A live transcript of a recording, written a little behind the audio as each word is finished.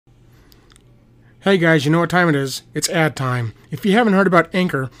Hey guys, you know what time it is? It's ad time. If you haven't heard about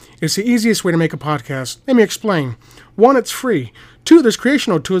Anchor, it's the easiest way to make a podcast. Let me explain. 1, it's free. 2, there's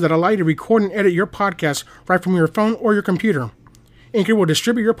creational tools that allow you to record and edit your podcast right from your phone or your computer. Anchor will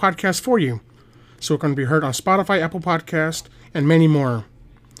distribute your podcast for you, so it can be heard on Spotify, Apple Podcast, and many more.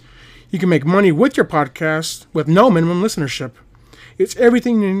 You can make money with your podcast with no minimum listenership. It's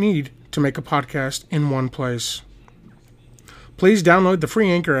everything you need to make a podcast in one place. Please download the free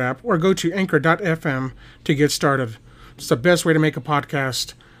Anchor app or go to anchor.fm to get started. It's the best way to make a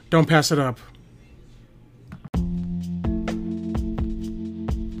podcast. Don't pass it up.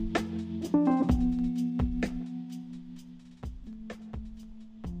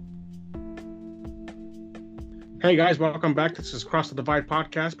 Hey guys, welcome back. This is Cross the Divide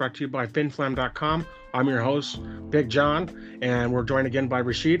podcast brought to you by finflam.com. I'm your host, Big John, and we're joined again by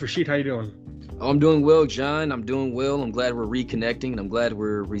Rashid. Rashid, how you doing? Oh, I'm doing well, John. I'm doing well. I'm glad we're reconnecting, and I'm glad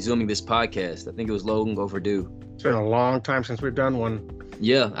we're resuming this podcast. I think it was long overdue. It's been a long time since we've done one.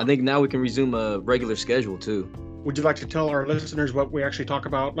 Yeah, I think now we can resume a regular schedule, too. Would you like to tell our listeners what we actually talk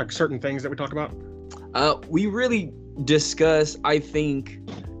about, like certain things that we talk about? We really discuss, I think,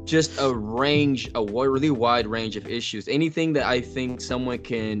 just a really wide range of issues. Anything that I think someone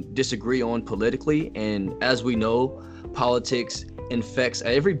can disagree on politically, and as we know, politics infects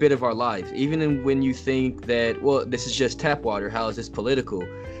every bit of our lives. Even when you think that, well, this is just tap water, how is this political?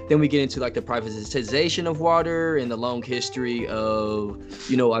 Then we get into like the privatization of water and the long history of,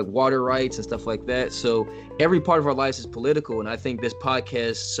 like water rights and stuff like that. So every part of our lives is political, and I think this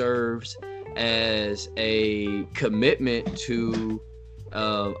podcast serves as a commitment to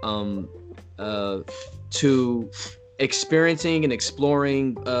experiencing and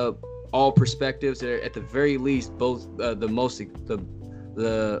exploring all perspectives. That are at the very least both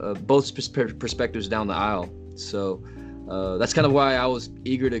perspectives down the aisle. So that's kind of why I was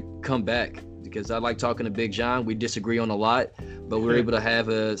eager to come back, because I like talking to Big John. We disagree on a lot, but we're able to have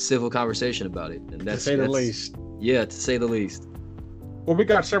a civil conversation about it, and that's to say the least. Yeah, to say the least. Well, we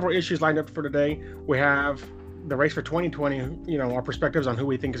got several issues lined up for today. We have the race for 2020, our perspectives on who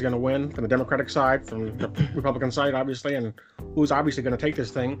we think is going to win from the Democratic side, from the Republican side, obviously, and who's obviously going to take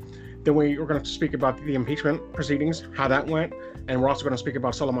this thing. Then we're going to speak about the impeachment proceedings, how that went, and we're also going to speak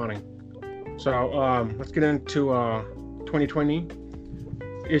about Soleimani. So let's get into 2020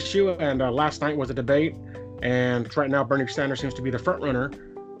 issue. And last night was a debate, and right now Bernie Sanders seems to be the front runner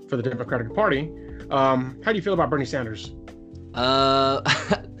for the Democratic Party. How do you feel about Bernie Sanders?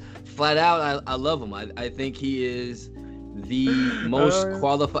 Flat out, I love him. I think he is the most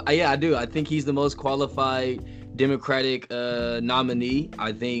qualified. Yeah, I do. I think he's the most qualified Democratic nominee.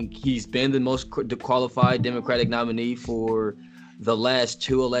 I think he's been the most qualified Democratic nominee for the last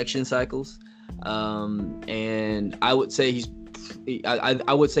 2 election cycles. And I would say he's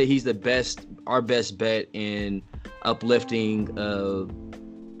the best, our best bet in uplifting the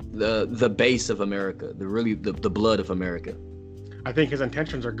base of America, the blood of America. I think his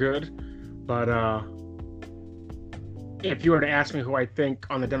intentions are good, but if you were to ask me who I think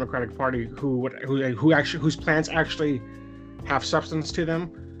on the Democratic Party whose plans actually have substance to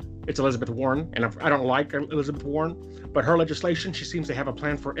them, it's Elizabeth Warren. And I don't like Elizabeth Warren, but her legislation, she seems to have a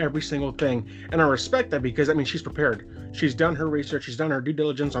plan for every single thing, and I respect that, because she's prepared. She's done her research, she's done her due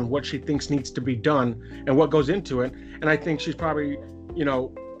diligence on what she thinks needs to be done and what goes into it, and I think she's probably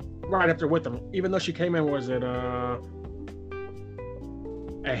right up there with them. Even though she came in,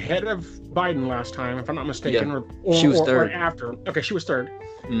 ahead of Biden last time, if I'm not mistaken, yeah. or she was third. Or after. Okay, she was third,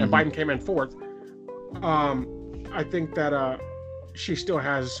 and Biden came in fourth. I think that she still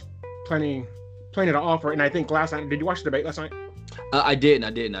has plenty to offer, and I think last night, did you watch the debate last night? I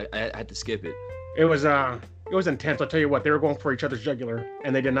didn't. I had to skip it. It was intense. I'll tell you what, they were going for each other's jugular,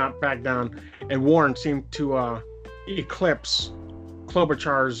 and they did not back down. And Warren seemed to eclipse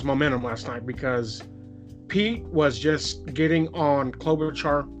Klobuchar's momentum last night, because Pete was just getting on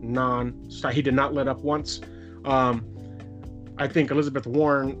Klobuchar non-stop. He did not let up once. I think Elizabeth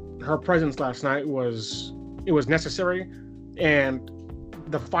Warren, her presence last night was necessary, and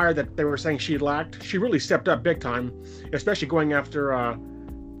the fire that they were saying she lacked, she really stepped up big time, especially going after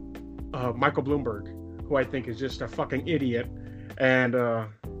Michael Bloomberg, who I think is just a fucking idiot. And the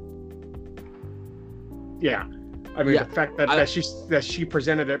fact that she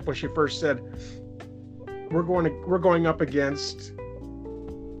presented it when she first said, we're going up against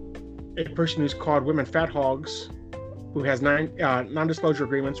a person who's called women fat hogs, who has 9 non-disclosure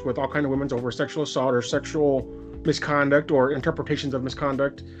agreements with all kinds of women over sexual assault or sexual misconduct or interpretations of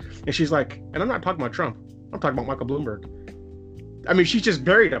misconduct. And she's like, and I'm not talking about Trump, I'm talking about Michael Bloomberg. I mean, she just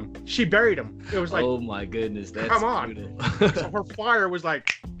buried him. She buried him. It was like, oh my goodness, that's come on. So her fire was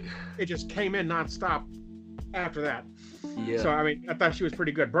like, it just came in nonstop after that. Yeah. So I mean, I thought she was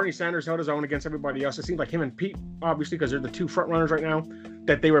pretty good. Bernie Sanders held his own against everybody else. It seemed like him and Pete, obviously, because they're the two front runners right now,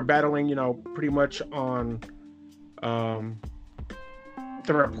 that they were battling, you know, pretty much on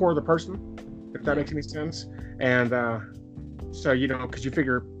the rapport of the person, if that makes any sense. And so, you know, because you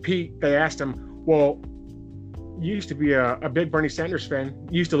figure Pete, they asked him, well, you used to be a big Bernie Sanders fan.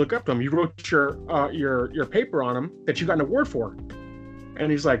 You used to look up to him. You wrote your paper on him that you got an award for. And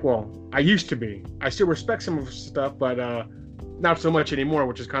he's like, well, I used to be. I still respect some of his stuff, but not so much anymore,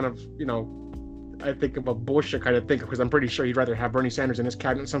 which is kind of, you know, I think of a bullshit kind of thing, because I'm pretty sure he'd rather have Bernie Sanders in his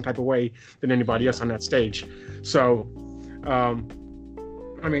cabinet some type of way than anybody else on that stage. So,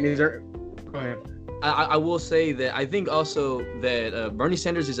 I mean, is there... Go ahead. I will say that I think also that Bernie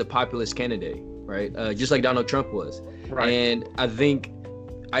Sanders is a populist candidate, right? Just like Donald Trump was. Right. And I think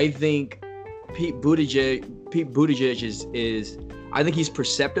Pete Buttigieg is I think he's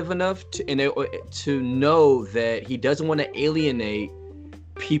perceptive enough to know that he doesn't want to alienate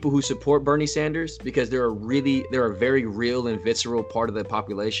people who support Bernie Sanders, because they're a very real and visceral part of the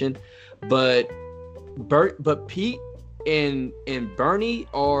population. But Pete and Bernie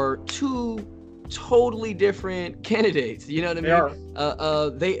are two totally different candidates. You know what I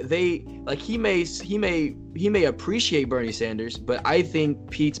mean? They like, he may appreciate Bernie Sanders, but I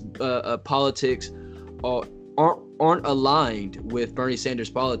think Pete's politics aren't aligned with Bernie Sanders'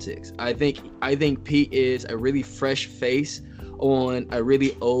 politics. I think Pete is a really fresh face on a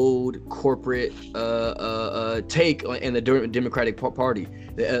really old corporate take in the Democratic Party.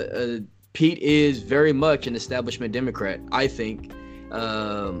 Pete is very much an establishment Democrat, I think.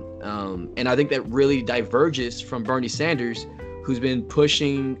 And I think that really diverges from Bernie Sanders, who's been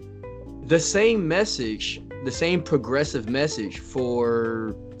pushing the same message, the same progressive message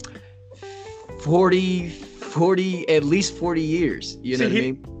for at least 40 years. You know what I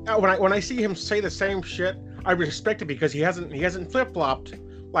mean? When I see him say the same shit, I respect it, because he hasn't flip-flopped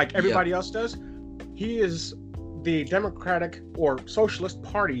like everybody else does. He is the Democratic or Socialist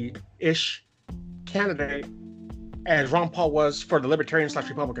Party-ish candidate, as Ron Paul was for the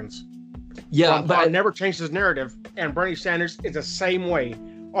Libertarians/Republicans. Yeah, Ron Paul never changed his narrative, and Bernie Sanders is the same way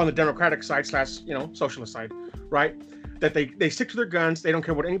on the Democratic side / socialist side, right? That they stick to their guns. They don't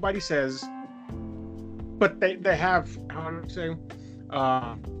care what anybody says, but they have, how do I say,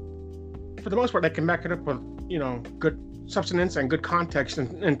 for the most part, they can back it up with, you know, good substance and good context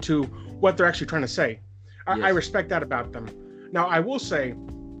into what they're actually trying to say. I respect that about them. Now, I will say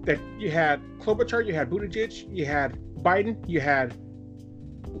that you had Klobuchar, you had Buttigieg, you had Biden, you had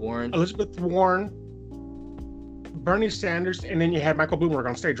Warren, Elizabeth Warren, Bernie Sanders, and then you had Michael Bloomberg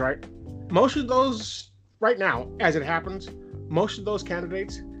on stage, right? Most of those, right now, as it happens, most of those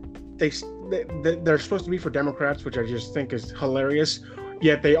candidates, they're supposed to be for Democrats, which I just think is hilarious.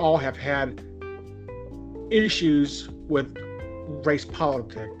 Yet they all have had issues with race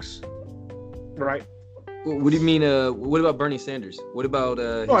politics, right? What do you mean? What about Bernie Sanders? What about?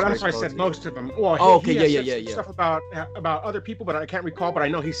 Well, that's what I said. Most of them. Well, yeah. Stuff about other people, but I can't recall. But I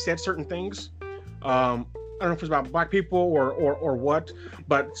know he said certain things. I don't know if it was about black people or what,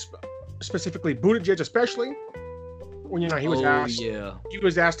 but specifically Buttigieg, especially when he was asked. Yeah. He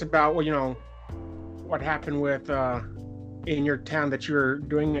was asked about what happened with in your town that you were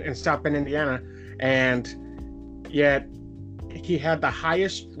doing in South Bend, Indiana, and yet he had the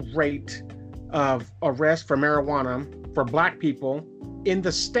highest rate of arrest for marijuana for black people in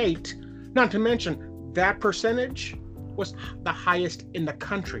the state. Not to mention that percentage was the highest in the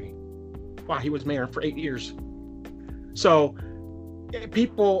country while he was mayor for 8 years. So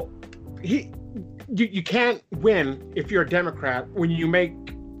people, you can't win if you're a Democrat when you make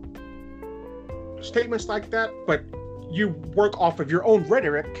statements like that, but you work off of your own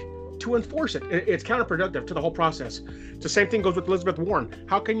rhetoric to enforce it. It's counterproductive to the whole process. The same thing goes with Elizabeth Warren.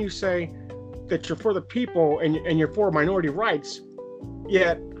 How can you say that you're for the people and you're for minority rights,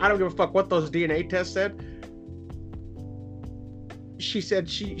 yet I don't give a fuck what those DNA tests said? She said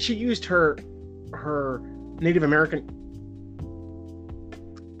she used her Native American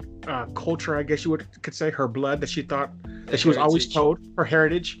culture, I guess you could say, her blood that she thought that she was always told, her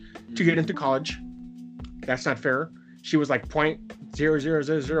heritage, to get into college. That's not fair. She was like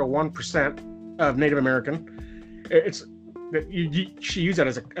 0.00001% of Native American. It's that she used that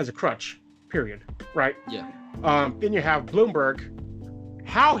as a crutch. Period. Right? Yeah. Then you have Bloomberg.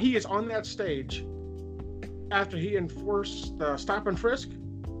 How he is on that stage after he enforced the stop and frisk,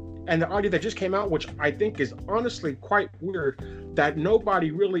 and the audio that just came out, which I think is honestly quite weird, that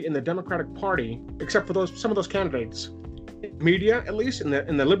nobody really in the Democratic Party, except for some of those candidates, media, at least in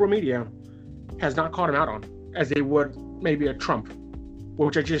the liberal media, has not called him out on, as they would maybe a Trump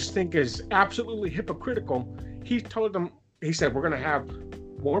which I just think is absolutely hypocritical. He told them, he said, we're going to have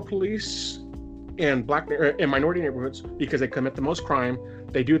more police in minority neighborhoods because they commit the most crime.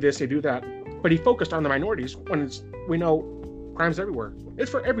 They do this, they do that. But he focused on the minorities when we know crime's everywhere.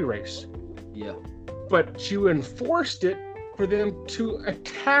 It's for every race. Yeah. But you enforced it for them to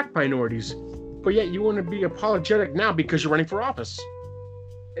attack minorities. But yet you want to be apologetic now because you're running for office.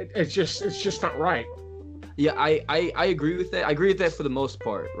 It's just not right. Yeah, I agree with that. I agree with that for the most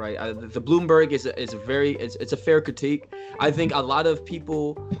part, right? The Bloomberg is a fair critique. I think a lot of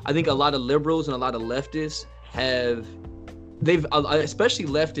liberals and a lot of leftists especially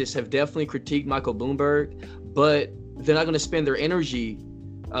leftists have definitely critiqued Michael Bloomberg, but they're not going to spend their energy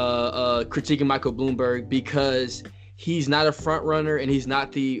critiquing Michael Bloomberg because he's not a front runner and he's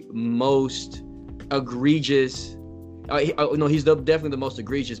not the most egregious. No, he's definitely the most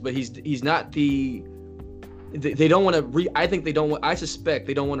egregious, but he's not the. They don't want to. I suspect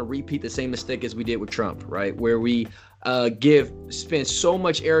they don't want to repeat the same mistake as we did with Trump, right? Where we spend so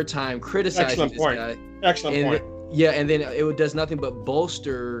much airtime criticizing this guy. Excellent point. Yeah, and then it does nothing but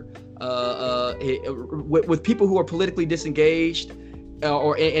bolster with people who are politically disengaged,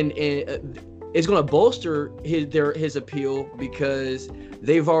 it's going to bolster his appeal because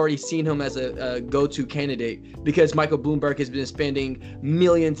they've already seen him as a go-to candidate because Michael Bloomberg has been spending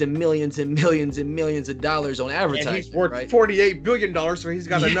millions and millions and millions and millions of dollars on advertising. And he's worth $48 billion, so he's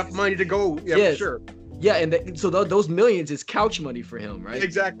got enough money to go. Yeah, yes. For sure. Yeah, and so those millions is couch money for him, right?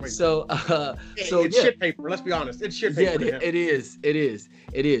 Exactly. So, it's shit paper. Let's be honest, it's shit paper. Yeah, it is.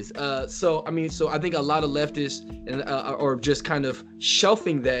 So I think a lot of leftists are just kind of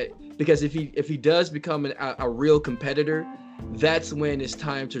shelving that because if he does become a real competitor, that's when it's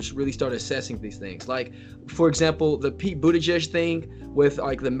time to really start assessing these things. Like, for example, the Pete Buttigieg thing with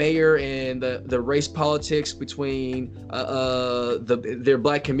like the mayor and the race politics between their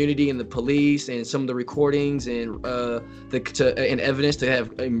black community and the police and some of the recordings and evidence to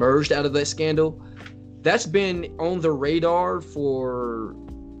have emerged out of that scandal. That's been on the radar for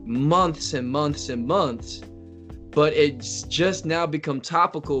months and months and months, but it's just now become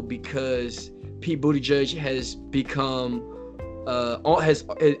topical because Pete Buttigieg has become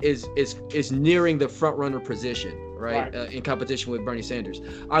is nearing the front runner position, right? In competition with Bernie Sanders.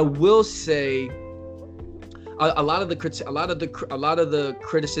 I will say a lot of the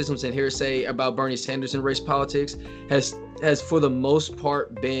criticisms and hearsay about Bernie Sanders in race politics has for the most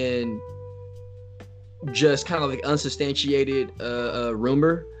part been just kind of like unsubstantiated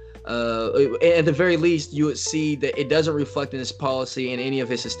rumor. At the very least, you would see that it doesn't reflect in his policy and any of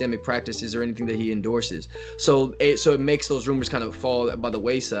his systemic practices or anything that he endorses. So it makes those rumors kind of fall by the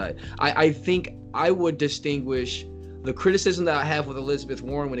wayside. I think I would distinguish the criticism that I have with Elizabeth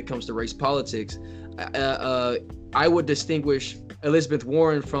Warren when it comes to race politics. I would distinguish Elizabeth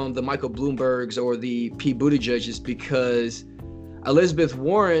Warren from the Michael Bloombergs or the Pete Buttigiegs because Elizabeth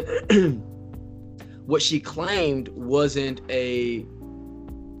Warren, what she claimed wasn't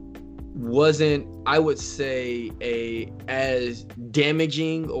I would say as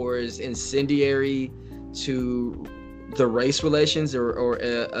damaging or as incendiary to the race relations or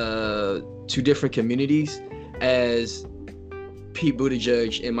to different communities as Pete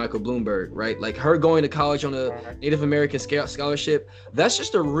Buttigieg and Michael Bloomberg, right? Like her going to college on a Native American scholarship, that's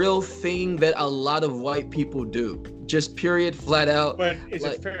just a real thing that a lot of white people do. Just period, flat out. But is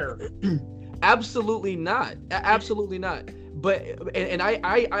it fair? Absolutely not. Absolutely not. But and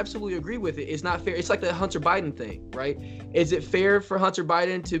I absolutely agree with it. It's not fair. It's like the Hunter Biden thing, right? Is it fair for Hunter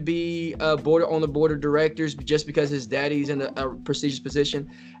Biden to be on the board of directors just because his daddy's in a prestigious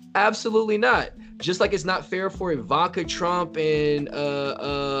position? Absolutely not. Just like it's not fair for Ivanka Trump and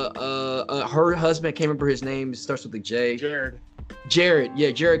her husband, I can't remember his name, it starts with a J.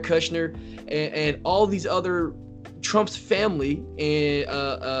 Jared Kushner, and all these other Trump's family and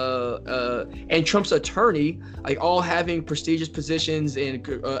Trump's attorney, like all having prestigious positions and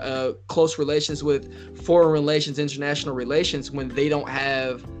close relations with foreign relations, international relations, when they don't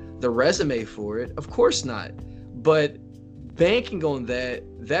have the resume for it. Of course not. But banking on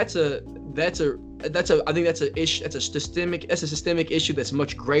that's a systemic issue that's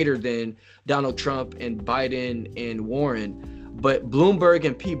much greater than Donald Trump and Biden and Warren. But Bloomberg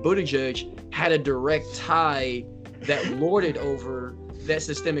and Pete Buttigieg had a direct tie that lorded over that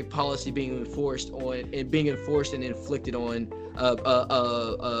systemic policy being enforced and inflicted on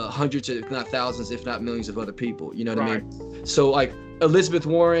hundreds, if not thousands, if not millions of other people. You know what I mean? So like Elizabeth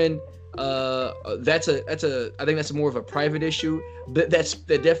Warren, I think that's more of a private issue, but that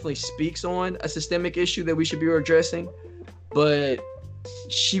definitely speaks on a systemic issue that we should be addressing. But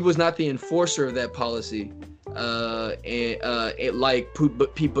she was not the enforcer of that policy. like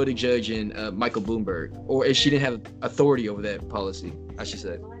Pete Buttigieg and Michael Bloomberg, or she didn't have authority over that policy, I should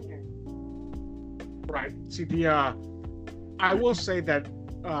say. Right. See, I will say that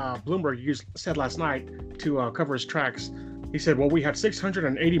Bloomberg said last night to cover his tracks. He said, "Well, we had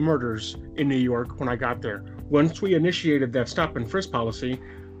 680 murders in New York when I got there. Once we initiated that stop and frisk policy,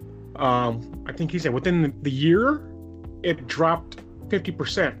 I think he said within the year, it dropped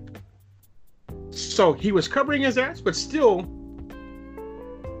 50%. So he was covering his ass, but still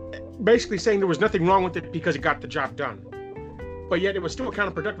basically saying there was nothing wrong with it because it got the job done. But yet it was still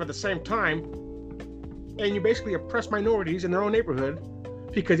counterproductive at the same time. And you basically oppress minorities in their own neighborhood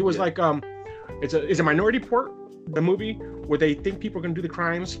because it was like, is a Minority Report, the movie where they think people are going to do the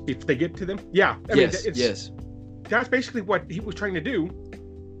crimes if they get to them? Yeah. I mean, that's basically what he was trying to do.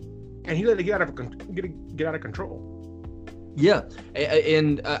 And he let it get out of control. Yeah.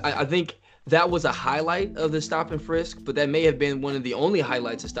 And I think that was a highlight of the stop and frisk, but that may have been one of the only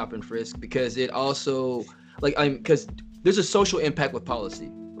highlights of stop and frisk because it also, because there's a social impact with policy,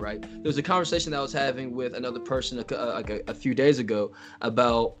 right? There was a conversation that I was having with another person a few days ago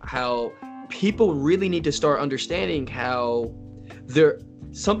about how people really need to start understanding how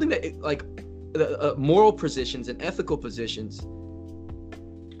something that moral positions and ethical positions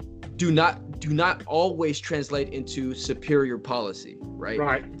do not always translate into superior policy, right?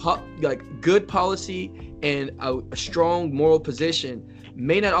 Like good policy and a strong moral position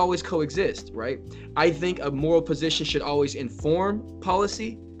may not always coexist, right? I think a moral position should always inform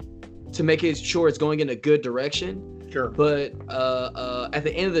policy to make sure it's going in a good direction. Sure. But at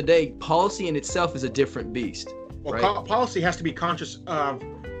the end of the day, policy in itself is a different beast. Well, right? Policy has to be conscious of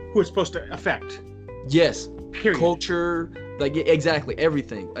who it's supposed to affect. Yes. Period. Culture, exactly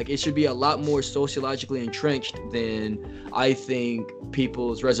everything. Like it should be a lot more sociologically entrenched than I think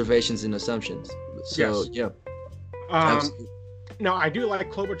people's reservations and assumptions. So yes. Yeah. No, I do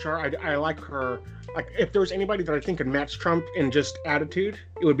like Klobuchar. I like her. Like if there was anybody that I think could match Trump in just attitude,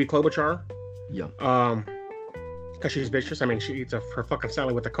 it would be Klobuchar. Yeah. Because she's vicious. I mean, she eats her fucking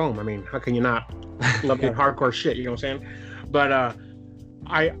salad with a comb. I mean, how can you not love that hardcore shit? You know what I'm saying? But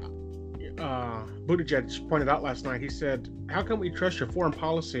Buttigieg pointed out last night. He said, "How can we trust your foreign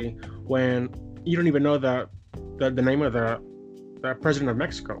policy when you don't even know the name of the president of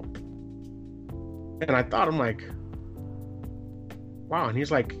Mexico?" And I thought, I'm like, wow. And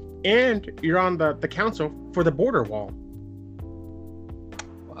he's like, "And you're on the council for the border wall."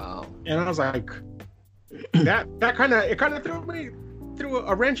 Wow. And I was like, that kind of threw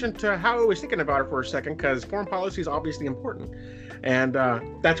a wrench into how I was thinking about it for a second, because foreign policy is obviously important, and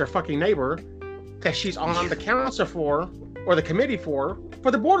that's our fucking neighbor that she's on the council for, or the committee for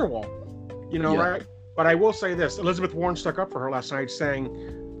the border wall, right? But I will say this: Elizabeth Warren stuck up for her last night, saying,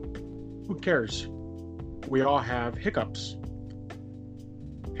 "Who cares? We all have hiccups.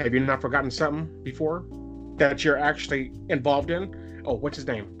 Have you not forgotten something before that you're actually involved in?" Oh, what's his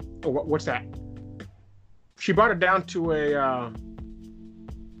name? Oh, what's that? She brought it down to a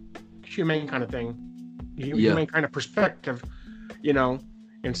humane kind of thing, humane kind of perspective,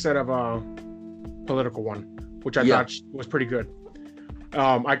 instead of a political one, which I thought was pretty good.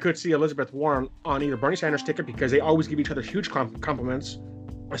 I could see Elizabeth Warren on either Bernie Sanders' ticket, because they always give each other huge compliments,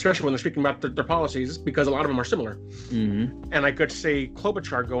 especially when they're speaking about their policies, because a lot of them are similar. Mm-hmm. And I could see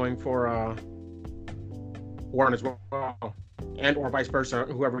Klobuchar going for Warren as well, and or vice versa,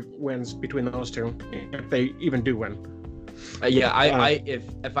 whoever wins between those two, if they even do win.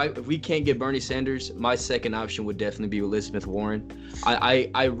 If we can't get Bernie Sanders, my second option would definitely be Elizabeth Warren.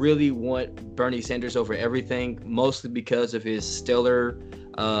 I really want Bernie Sanders over everything, mostly because of his stellar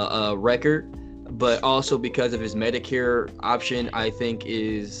record, but also because of his Medicare option. I think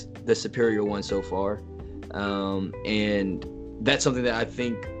is the superior one so far, and that's something that I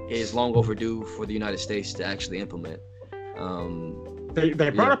think is long overdue for the United States to actually implement. They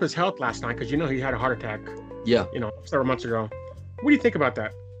brought up his health last night, because he had a heart attack. Yeah. Several months ago. What do you think about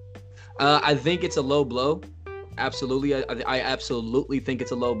that? I think it's a low blow. Absolutely. I absolutely think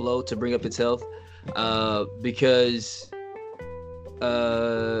it's a low blow to bring up its health. Because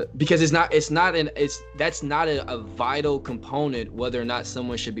that's not a vital component whether or not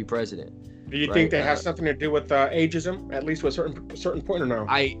someone should be president. Do you think that has something to do with ageism, at least to a certain point, or no?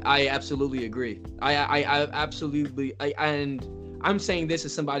 I absolutely agree. I absolutely, and I'm saying this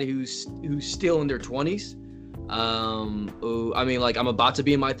as somebody who's still in their 20s. I mean, like, I'm about to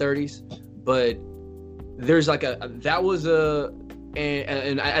be in my 30s, but there's like and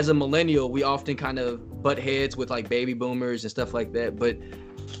as a millennial, we often kind of butt heads with like baby boomers and stuff like that. But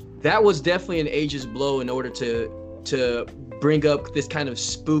that was definitely an ageist blow in order to bring up this kind of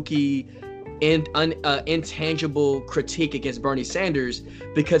spooky intangible critique against Bernie Sanders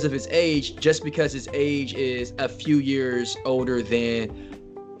because of his age, just because his age is a few years older than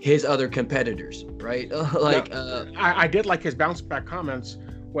his other competitors, right? I did like his bounce back comments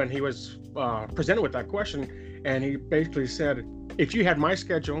when he was presented with that question, and he basically said, if you had my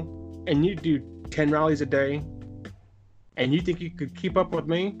schedule and you do 10 rallies a day and you think you could keep up with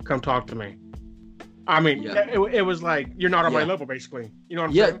me, come talk to me. I mean, it was like, you're not on my level, basically. You know what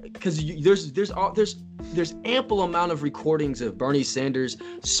I'm saying? Yeah, because there's ample amount of recordings of Bernie Sanders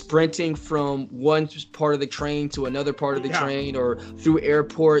sprinting from one part of the train to another part of the train or through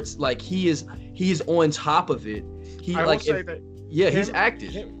airports. Like he is on top of it. He's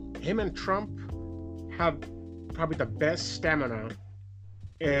active. Him and Trump have probably the best stamina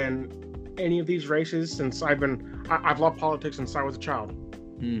in any of these races since I've loved politics since I was a child.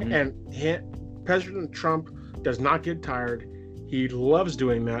 Mm-hmm. And President Trump does not get tired. He loves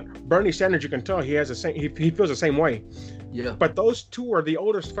doing that. Bernie Sanders, you can tell he feels the same way. Yeah. But those two are the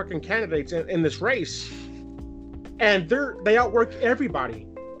oldest fucking candidates in this race, and they outwork everybody.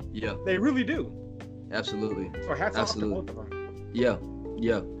 Yeah. They really do. Absolutely. So hats off to both of them. Yeah.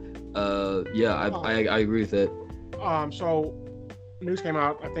 I agree with that. So news came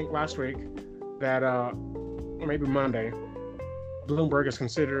out, I think last week, that or maybe Monday, Bloomberg is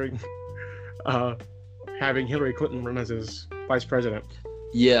considering having Hillary Clinton run as his vice president.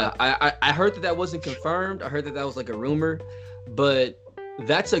 Yeah, I heard that wasn't confirmed. I heard that was like a rumor, but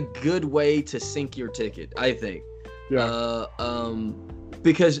that's a good way to sink your ticket, I think. Yeah.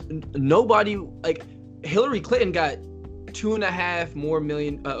 Because nobody, like, Hillary Clinton got 2.5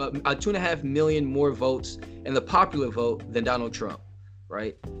 million more votes in the popular vote than Donald Trump,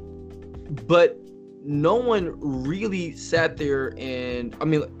 right? But no one really sat there and, I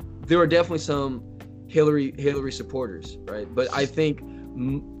mean, there were definitely some Hillary supporters, right? But I think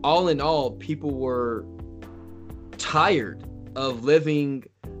all in all, people were tired of living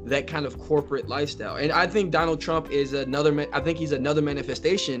that kind of corporate lifestyle. And I think Donald Trump is another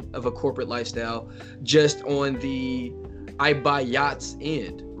manifestation of a corporate lifestyle, just on the I buy yachts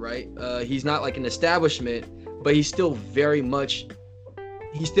end, right? He's not like an establishment, but he's still very much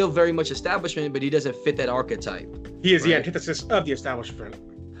establishment, but he doesn't fit that archetype. He is the antithesis of the establishment.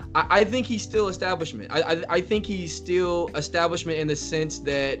 I think he's still establishment. I think he's still establishment in the sense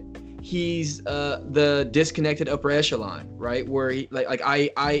that he's the disconnected upper echelon, right? Where he I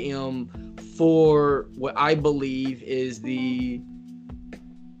am for what I believe is the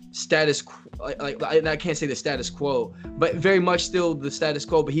status quo. I can't say the status quo, but very much still the status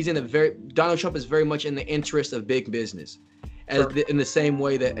quo. But Donald Trump is very much in the interest of big business, in the same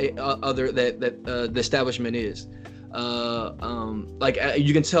way that the establishment is.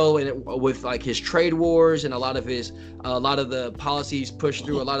 You can tell with like his trade wars and a lot of the policies pushed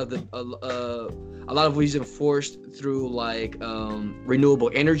through, a lot of what he's enforced through, like renewable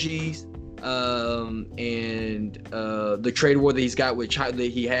energies, and the trade war that he's got with China,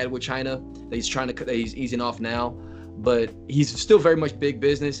 that he had with China, that he's easing off now, but he's still very much big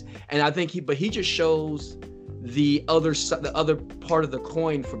business. And I think he just shows the other part of the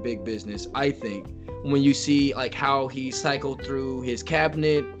coin for big business, I think, when you see like how he cycled through his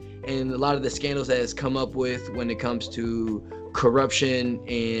cabinet and a lot of the scandals that has come up with when it comes to corruption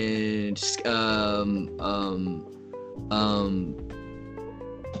and just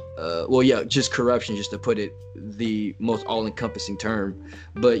corruption, just to put it the most all-encompassing term.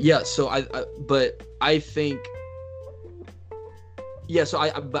 But yeah, so I think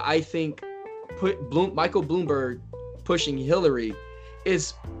Michael Bloomberg pushing Hillary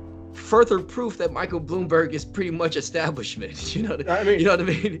is further proof that Michael Bloomberg is pretty much establishment. You know what I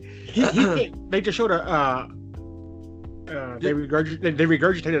mean? They just showed they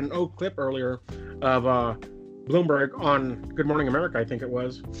regurgitated an old clip earlier of Bloomberg on Good Morning America, I think it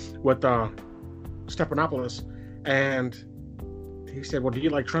was, with Stephanopoulos, and he said, "Well, do you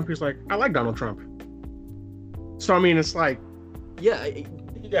like Trump?" He's like, "I like Donald Trump." So I mean, it's like,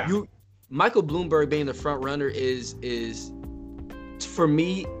 Michael Bloomberg being the front runner is for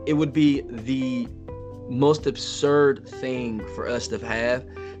me, it would be the most absurd thing for us to have,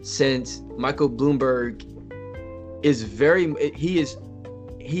 since Michael Bloomberg is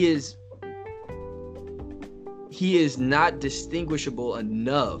he is not distinguishable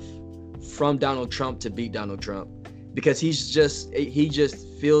enough from Donald Trump to beat Donald Trump, because he just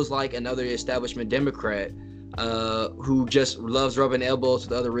feels like another establishment Democrat who just loves rubbing elbows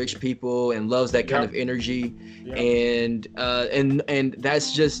with other rich people and loves that kind of energy. And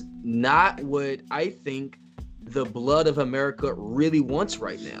that's just not what I think the blood of America really wants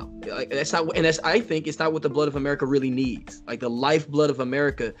right now. Like I think it's not what the blood of America really needs. Like the lifeblood of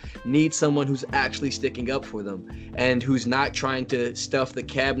America needs someone who's actually sticking up for them and who's not trying to stuff the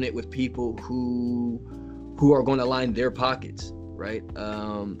cabinet with people who are going to line their pockets, right?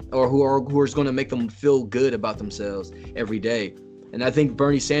 Or who are going to make them feel good about themselves every day. And I think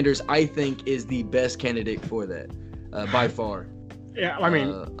Bernie Sanders, is the best candidate for that, by far. Yeah, I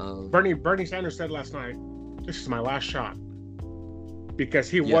mean, Bernie Sanders said last night, "This is my last shot," because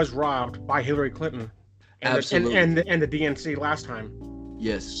he was robbed by Hillary Clinton and the DNC last time.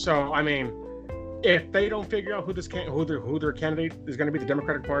 Yes. So I mean, if they don't figure out who their candidate is going to be, the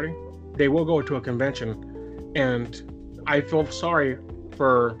Democratic Party, they will go to a convention, and I feel sorry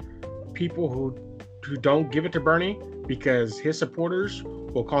for people who don't give it to Bernie, because his supporters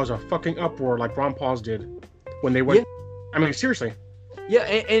will cause a fucking uproar like Ron Paul's did when they went. Yeah. I mean, seriously. Yeah,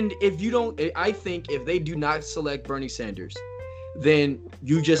 and I think if they do not select Bernie Sanders, then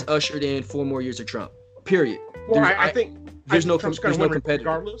you just ushered in 4 more years of Trump. Period. Well, I think there's no competitor.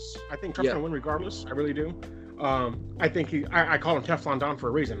 Regardless. I think Trump's gonna win regardless. I really do. I think I call him Teflon Don for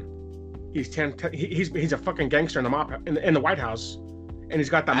a reason. He's a fucking gangster in the White House, and he's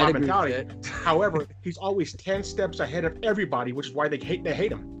got that mob mentality. However, he's always 10 steps ahead of everybody, which is why they hate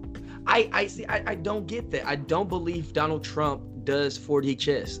him. I don't get that. I don't believe Donald Trump does 4D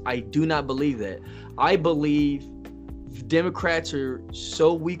chess. I do not believe that. I believe Democrats are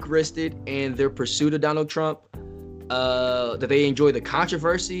so weak-wristed in their pursuit of Donald Trump that they enjoy the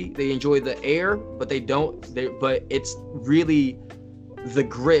controversy, they enjoy the air, but but it's really the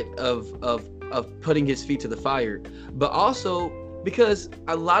grit of putting his feet to the fire. But also because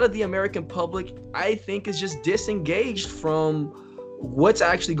a lot of the American public, I think, is just disengaged from what's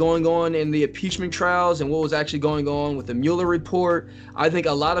actually going on in the impeachment trials and what was actually going on with the Mueller report. I think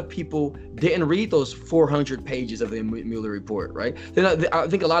a lot of people didn't read those 400 pages of the Mueller report, right? I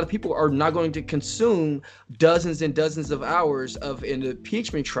think a lot of people are not going to consume dozens and dozens of hours of an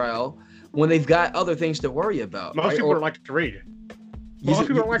impeachment trial when they've got other things to worry about. Most people don't like to read. Most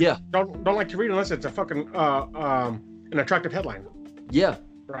people don't like to read unless it's a fucking an attractive headline. Yeah.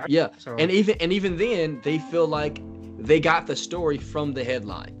 Right? Yeah. So. And even then, they feel like they got the story from the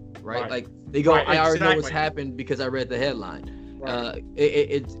headline, right? Like they go, I already know what's happened because I read the headline. Right.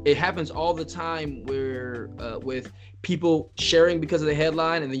 It happens all the time where with people sharing because of the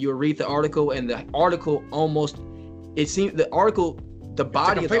headline, and then you read the article, and the article the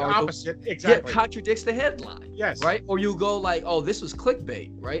body of the article exactly contradicts the headline. Yes. Right? Or you go like, oh, this was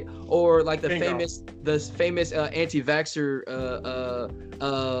clickbait, right? Or like the famous anti-vaxxer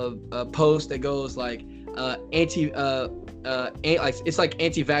post that goes like it's like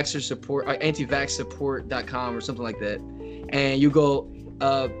anti-vaxxer support, anti-vaxsupport.com or something like that, and you go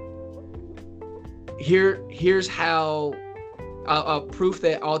here's how proof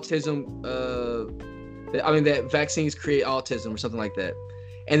that autism that vaccines create autism or something like that,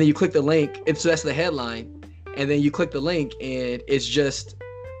 and then you click the link, and so that's the headline, and then you click the link and it's just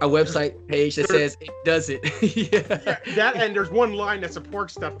a website page that says it does it. Yeah, that, and there's one line that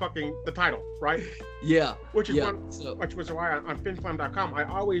supports the title, right? Yeah. Which was why on finflam.com I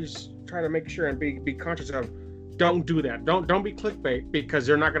always try to make sure and be conscious of, don't do that. Don't be clickbait, because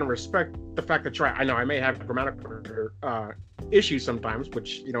they're not going to respect the fact that I know I may have grammatical issues sometimes,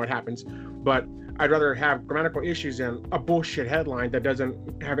 which it happens, but I'd rather have grammatical issues than a bullshit headline that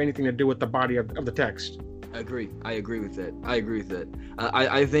doesn't have anything to do with the body of the text. I agree with that.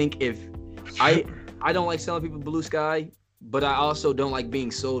 I think I don't like selling people blue sky, but I also don't like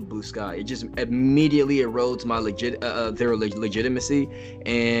being sold blue sky. It just immediately erodes my their legitimacy,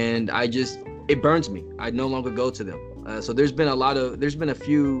 and it burns me. I no longer go to them. So there's been a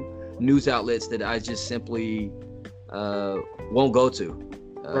few news outlets that I just simply won't go to.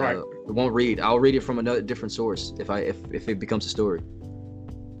 Right. Won't read. I'll read it from another different source if it becomes a story.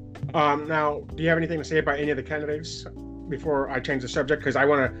 Now, do you have anything to say about any of the candidates before I change the subject? Because I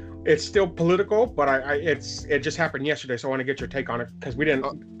want to. It's still political, but it just happened yesterday, so I want to get your take on it, because we didn't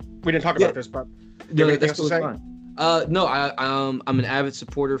talk about this. But do you have anything else to say? No, I'm an avid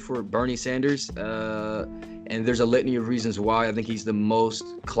supporter for Bernie Sanders, and there's a litany of reasons why. I think he's the most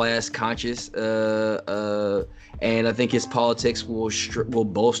class conscious, and I think his politics will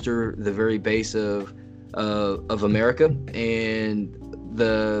bolster the very base of America, and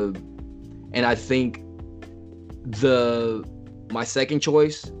I think my second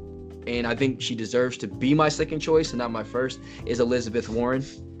choice, and I think she deserves to be my second choice and not my first, is Elizabeth Warren.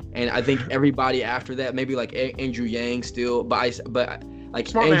 And I think everybody after that, maybe like Andrew Yang still, but like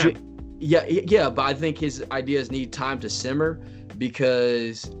Smart Andrew, man. yeah, but I think his ideas need time to simmer,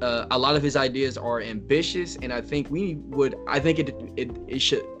 because a lot of his ideas are ambitious, and I think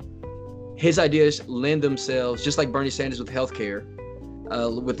his ideas lend themselves, just like Bernie Sanders with healthcare,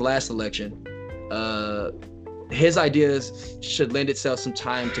 with the last election. His ideas should lend itself some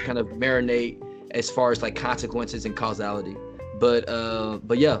time to kind of marinate as far as like consequences and causality. But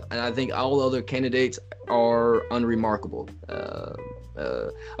yeah, and I think all other candidates are unremarkable. Are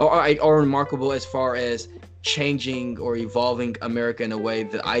remarkable as far as changing or evolving America in a way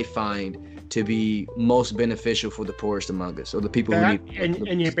that I find to be most beneficial for the poorest among us, or the people who need.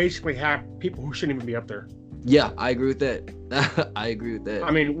 And you basically have people who shouldn't even be up there. Yeah, I agree with that. I agree with that. I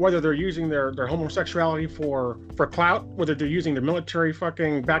mean, whether they're using their homosexuality for clout, whether they're using their military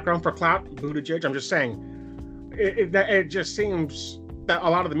fucking background for clout, Buttigieg, I'm just saying, it just seems that a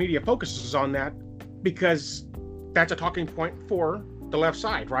lot of the media focuses on that because that's a talking point for the left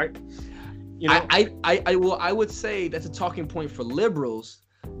side, right? You know? I would say that's a talking point for liberals,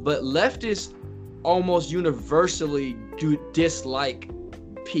 but leftists almost universally dislike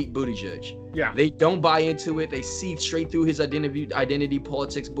Pete Buttigieg. Yeah. They don't buy into it. They see straight through his identity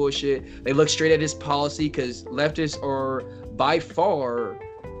politics bullshit. They look straight at his policy, because leftists are by far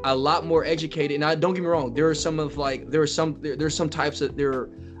a lot more educated. Now, don't get me wrong. There's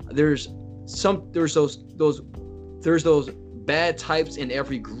those bad types in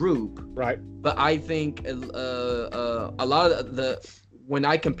every group. Right. But I think a lot of when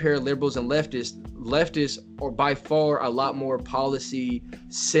I compare liberals and leftists are by far a lot more policy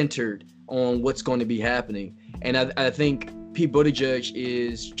centered on what's going to be happening. And I think Pete Buttigieg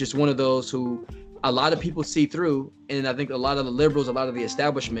is just one of those who a lot of people see through, and I think a lot of the liberals, a lot of the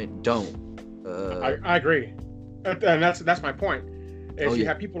establishment don't. I agree, and that's my point. You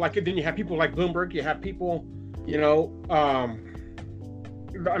have people like it, then you have people like Bloomberg. You have people, I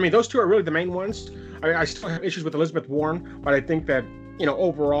mean, those two are really the main ones. I mean, I still have issues with Elizabeth Warren, but I think that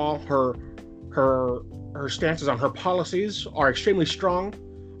overall her stances on her policies are extremely strong.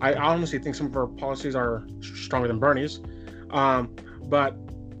 I honestly think some of her policies are stronger than Bernie's. But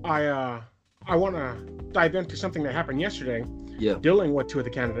I want to dive into something that happened yesterday, dealing with two of the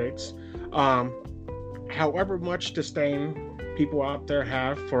candidates. However much disdain people out there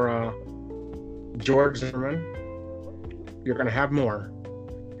have for George Zimmerman, you're going to have more.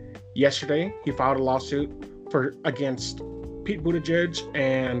 Yesterday, he filed a lawsuit against Pete Buttigieg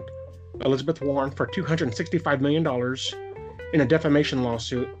and Elizabeth Warren for $265 million in a defamation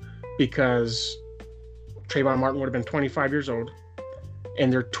lawsuit because Trayvon Martin would have been 25 years old. In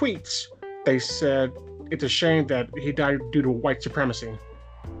their tweets, they said it's a shame that he died due to white supremacy,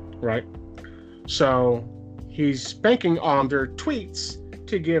 right? So he's banking on their tweets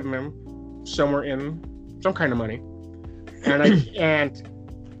to give him somewhere in some kind of money. And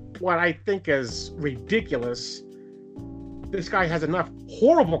what I think is ridiculous, this guy has enough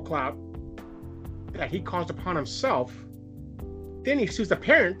horrible clout that he caused upon himself. Then he sues the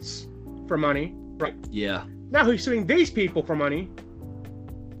parents for money, right? Yeah. Now he's suing these people for money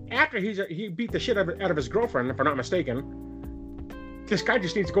after he beat the shit out of his girlfriend, if I'm not mistaken. This guy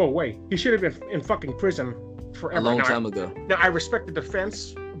just needs to go away. He should have been in fucking prison forever. A long time ago. Now, I respect the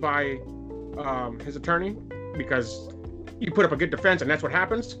defense by his attorney, because you put up a good defense and that's what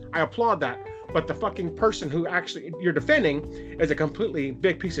happens. I applaud that. But the fucking person who actually you're defending is a completely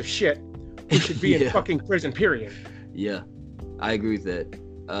big piece of shit who should be in fucking prison, period. Yeah, I agree with that.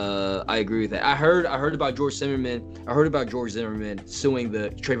 I heard about George Zimmerman. I heard about George Zimmerman suing the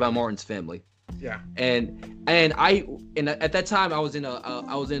Trayvon Martin's family. Yeah. And at that time I was in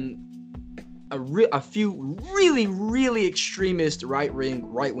a few really extremist right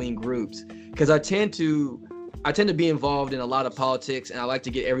wing groups, because I tend to be involved in a lot of politics, and I like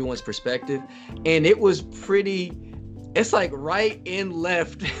to get everyone's perspective. And it's like right and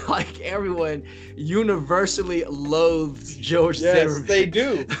left, like everyone universally loathes George Zimmerman. Yes, they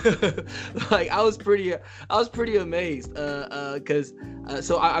do. Like I was pretty amazed, because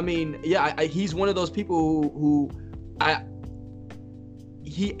he's one of those people who I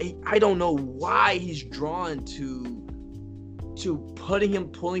don't know why he's drawn to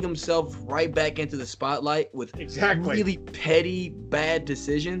pulling himself right back into the spotlight with really petty bad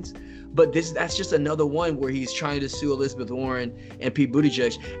decisions. But that's just another one where he's trying to sue Elizabeth Warren and Pete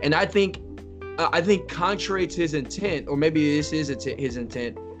Buttigieg. And I think contrary to his intent, or maybe this is his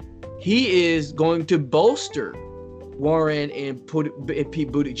intent, he is going to bolster Warren and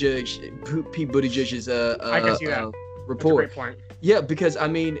Pete Buttigieg's I can see that. report. That's a great point. Yeah, because I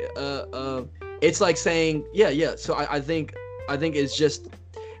mean, it's like saying, yeah. So I think it's just,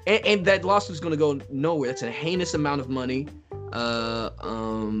 and that lawsuit's going to go nowhere. That's a heinous amount of money.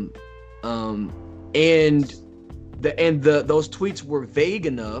 And those tweets were vague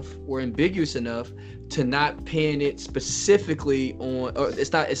enough or ambiguous enough to not pin it specifically on, or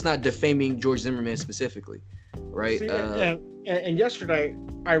it's not defaming George Zimmerman specifically, right? See, and yesterday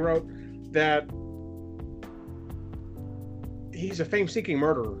I wrote that he's a fame-seeking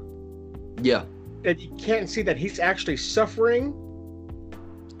murderer. Yeah. That you can't see that he's actually suffering.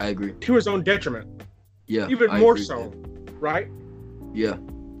 I agree. To his own detriment. Yeah. Even more so, right? Yeah.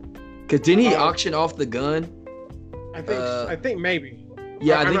 Because didn't he auction off the gun? I think maybe.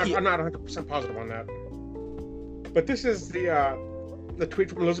 Yeah, I'm not 100% positive on that. But this is the tweet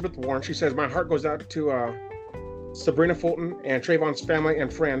from Elizabeth Warren. She says, "My heart goes out to Sabrina Fulton and Trayvon's family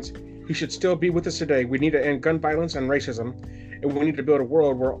and friends. He should still be with us today. We need to end gun violence and racism, and we need to build a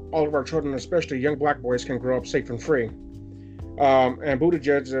world where all of our children, especially young black boys, can grow up safe and free." And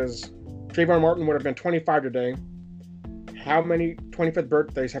Buttigieg says, "Trayvon Martin would have been 25 today. How many 25th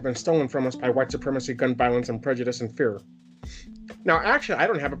birthdays have been stolen from us by white supremacy, gun violence, and prejudice and fear?" Now, actually, I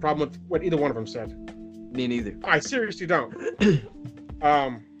don't have a problem with what either one of them said. Me neither. I seriously don't.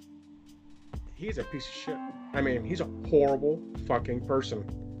 He's a piece of shit. I mean, he's a horrible fucking person.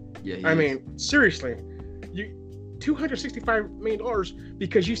 Yeah. I mean, seriously, you $265 million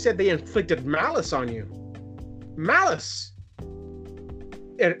because you said they inflicted malice on you. Malice.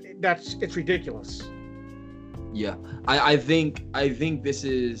 It's ridiculous. Yeah, I think this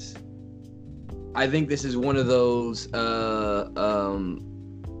is one of those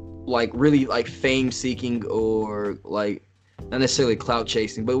like really like fame seeking or like not necessarily clout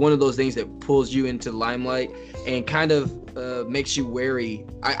chasing, but one of those things that pulls you into the limelight and kind of makes you wary.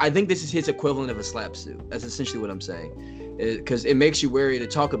 I think this is his equivalent of a slap suit. That's essentially what I'm saying, because it makes you wary to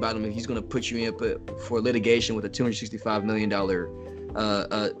talk about him if he's going to put you in for litigation with a $265 million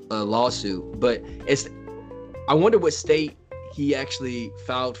lawsuit. But I wonder what state he actually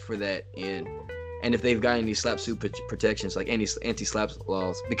filed for that in, and if they've got any slap suit protections, like any anti-slap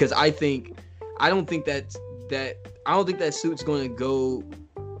laws. Because I don't think that suit's going to go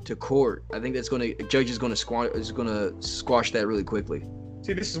to court. I think judge is going to squash that really quickly.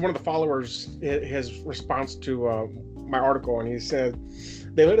 See, this is one of the followers, his response to my article, and he said,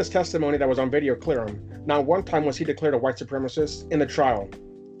 "They let his testimony that was on video clear him. Not one time was he declared a white supremacist in the trial."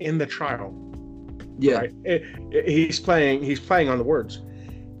 In the trial. Yeah. Right? He's playing on the words.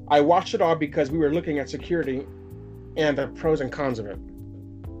 "I watched it all because we were looking at security and the pros and cons of it."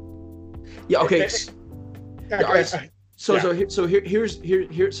 Yeah. Okay. So here's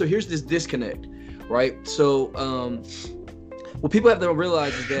this disconnect, right? So what people have to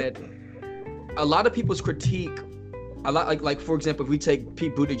realize is that a lot of people's critique, a lot like for example, if we take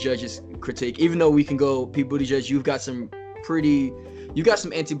Pete Buttigieg's critique, even though we can go, Pete Buttigieg, you've got some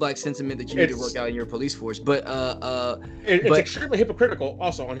anti-black sentiment that you need to work out in your police force, but it's extremely hypocritical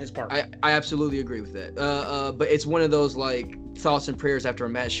also on his part. I absolutely agree with that. But it's one of those like thoughts and prayers after a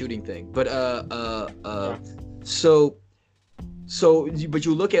mass shooting thing. But but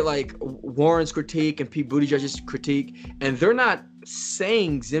you look at like Warren's critique and Pete Buttigieg's critique, and they're not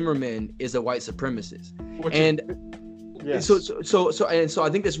saying Zimmerman is a white supremacist. Yes. So I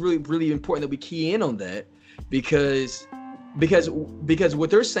think that's really, really important that we key in on that, because what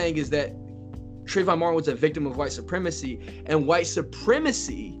they're saying is that Trayvon Martin was a victim of white supremacy, and white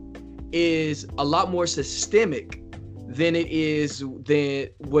supremacy is a lot more systemic than it is than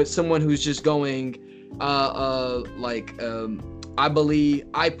what someone who's just going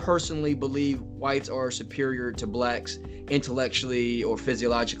I personally believe whites are superior to blacks intellectually or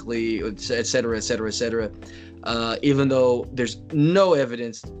physiologically, et cetera, even though there's no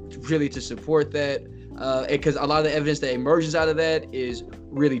evidence really to support that, because a lot of the evidence that emerges out of that is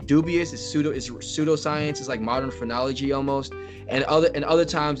really dubious. It's pseudoscience. It's like modern phrenology almost. And other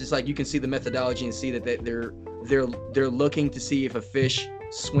times it's like you can see the methodology and see that they're looking to see if a fish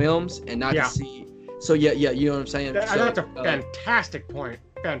swims and not to see. So yeah, you know what I'm saying. That's a fantastic point.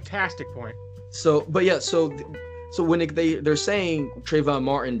 So when they're saying Trayvon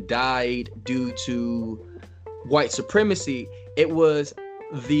Martin died due to white supremacy, it was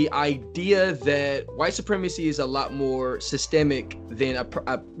the idea that white supremacy is a lot more systemic than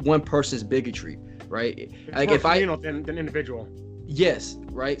one person's bigotry, right? It's like more if communal than individual. Yes,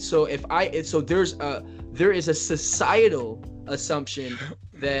 there is a societal assumption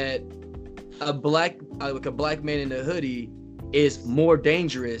that a black man in a hoodie is more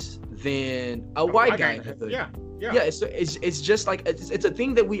dangerous than a white guy in a hoodie. Yeah. It's just like it's a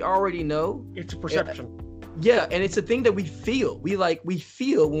thing that we already know. It's a perception. Yeah, and it's a thing that we feel. We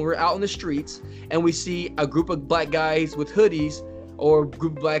feel when we're out in the streets and we see a group of black guys with hoodies or a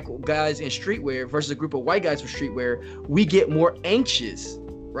group of black guys in streetwear versus a group of white guys with streetwear. We get more anxious,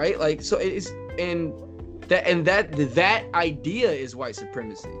 right? Like, so and that idea is white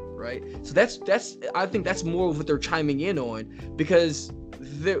supremacy, right? So that's I think that's more of what they're chiming in on, because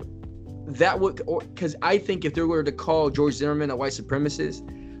because I think if they were to call George Zimmerman a white supremacist,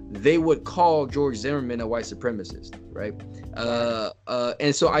 they would call George Zimmerman a white supremacist, right?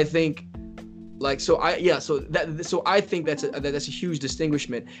 And so I think, so I think that's a huge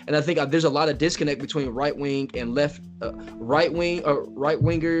distinguishment, and I think there's a lot of disconnect between right wing and left, right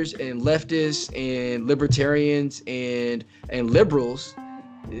wingers and leftists and libertarians and liberals.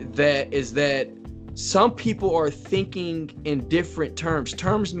 That some people are thinking in different terms.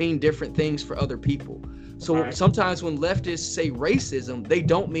 Terms mean different things for other people. So sometimes when leftists say racism, they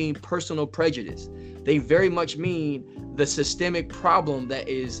don't mean personal prejudice. They very much mean the systemic problem that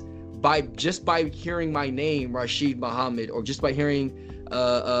is by hearing my name, Rashid Muhammad, or just by hearing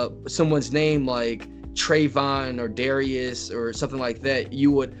someone's name like Trayvon or Darius or something like that,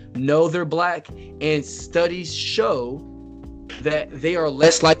 you would know they're black. And studies show that they are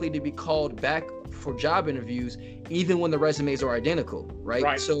less likely to be called back for job interviews, even when the resumes are identical,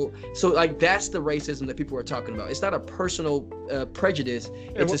 right? So like that's the racism that people are talking about. It's not a personal prejudice;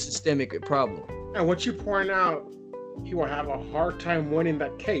 it's a systemic problem. And what you point out, you will have a hard time winning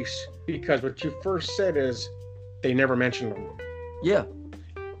that case, because what you first said is they never mentioned them. Yeah.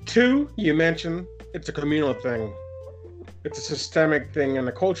 2, you mentioned it's a communal thing. It's a systemic thing in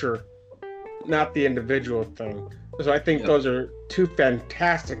the culture, not the individual thing. So I think those are 2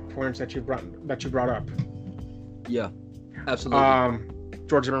 fantastic points that you brought up. Yeah, absolutely.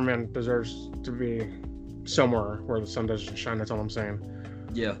 George Zimmerman deserves to be somewhere where the sun doesn't shine. That's all I'm saying.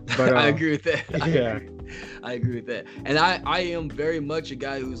 Yeah, but I agree with that. Yeah, I agree with that. And I am very much a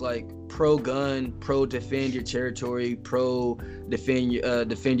guy who's like pro-gun, pro-defend your territory, pro-defend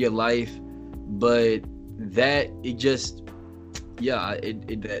your life. But that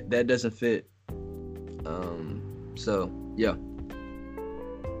that doesn't fit. So yeah.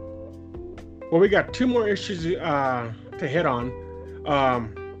 Well, we got 2 more issues to hit on.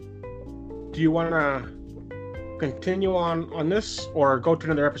 Do you want to continue on this or go to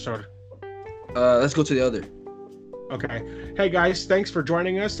another episode? Let's go to the other. Okay. Hey guys, thanks for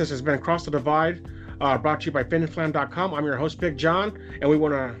joining us. This has been Across the Divide, brought to you by FinFlam.com. I'm your host, Big John, and we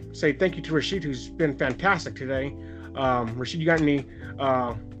want to say thank you to Rashid, who's been fantastic today. Rashid, you got any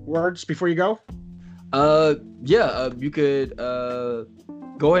words before you go? You could go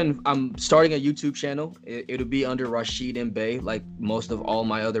ahead and I'm starting a YouTube channel. It'll be under Rashid Mbaye, like most of all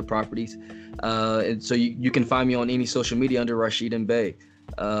my other properties. And so you can find me on any social media under Rashid Mbaye,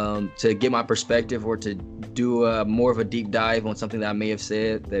 to get my perspective or to do more of a deep dive on something that I may have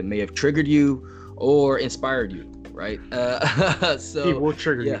said that may have triggered you or inspired you. Right. So he will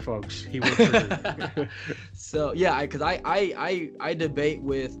trigger you, folks. He will trigger you. So yeah, because I debate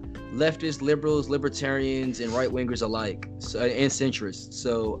with leftists, liberals, libertarians, and right wingers alike, and centrists.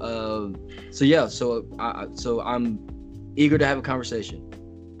 So I'm eager to have a conversation.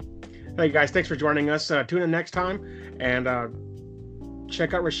 Hey guys, thanks for joining us. Tune in next time, and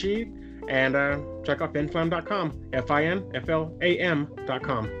check out Rashid, and check out finflam.com,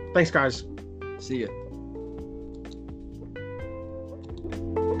 FINFLAM.com. Thanks, guys. See ya.